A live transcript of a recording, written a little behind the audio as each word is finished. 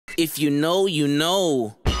If you know, you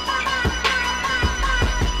know.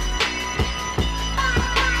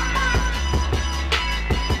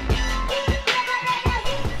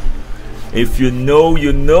 If you know,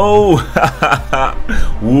 you know.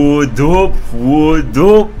 Wood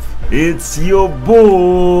up, it's your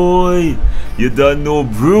boy. You don't know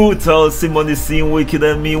Brutalsim on the scene, wicked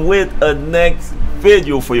and me with a next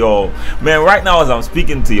video for y'all, man. Right now as I'm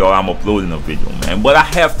speaking to y'all, I'm uploading a video, man, but I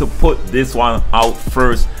have to put this one out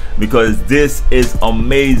first because this is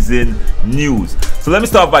amazing news. So let me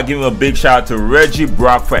start by giving a big shout out to Reggie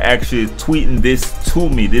Brock for actually tweeting this to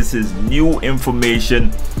me. This is new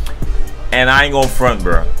information and I ain't gonna front,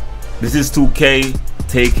 bro. This is 2K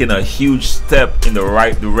taking a huge step in the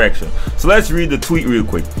right direction. So let's read the tweet real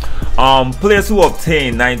quick. Players who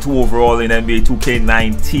obtain 92 overall in NBA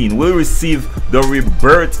 2K19 will receive the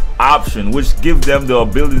rebirth option, which gives them the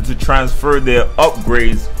ability to transfer their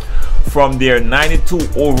upgrades from their 92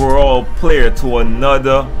 overall player to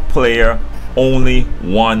another player only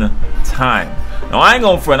one time. Now I ain't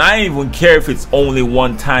gonna front, I ain't even care if it's only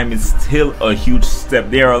one time, it's still a huge step.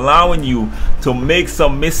 They're allowing you to make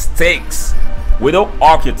some mistakes without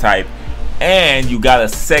archetype and you got a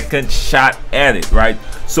second shot at it, right?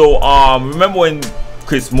 So remember when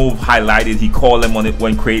Chris Move highlighted, he called them on it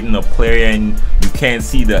when creating a player and you can't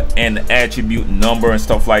see the end attribute number and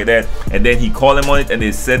stuff like that, and then he called them on it and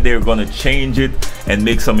they said they're gonna change it and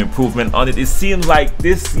make some improvement on it. It seems like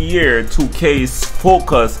this year 2K's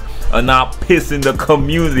focus are not pissing the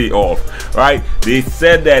community off, right? They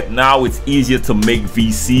said that now it's easier to make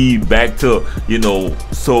VC back to, you know,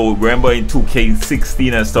 so remember in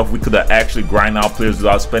 2K16 and stuff, we could have actually grind our players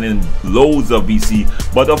without spending loads of VC,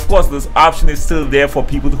 but of course this option is still there for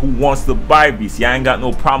people who wants to buy VC. I ain't got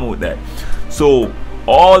no problem with that. So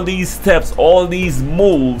all these steps, all these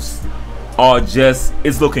moves are just,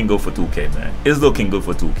 it's looking good for 2K, man. It's looking good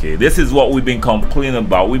for 2K. This is what we've been complaining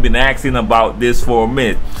about. We've been asking about this for a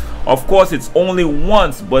minute. Of course it's only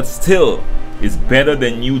once, but still it's better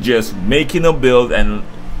than you just making a build and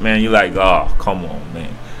man you're like, oh come on,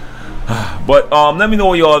 man. But let me know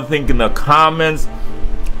what y'all think in the comments.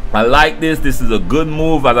 I like this. This is a good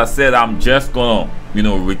move. As I said, I'm just gonna, you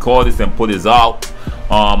know, record this and put this out.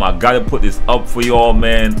 I gotta put this up for y'all,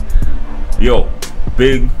 man. Yo,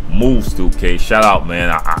 big moves, 2K. Shout out,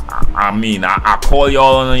 man. I mean, I call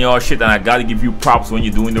y'all on y'all shit and I gotta give you props when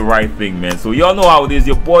you're doing the right thing, man. So y'all know how it is.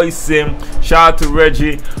 Your boy Sim. Shout out to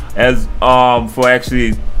Reggie as for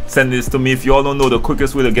actually sending this to me. If y'all don't know, the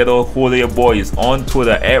quickest way to get a hold of your boy is on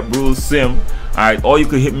Twitter at Brutalsim. Alright, or you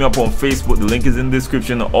can hit me up on Facebook, the link is in the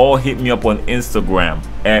description, or hit me up on Instagram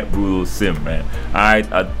at Brutalsim, man. Alright,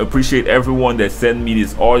 I appreciate everyone that send me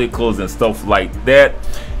these articles and stuff like that.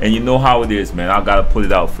 And you know how it is, man. I gotta put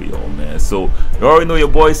it out for y'all, man. So you already know your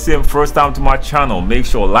boy Sim. First time to my channel, make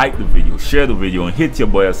sure like the video, share the video, and hit your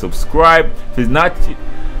boy a subscribe. If it's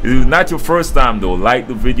not your first time though, like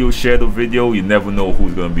the video, share the video. You never know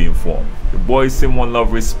who's gonna be informed. Your boy Sim, one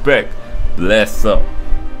love, respect. Bless up.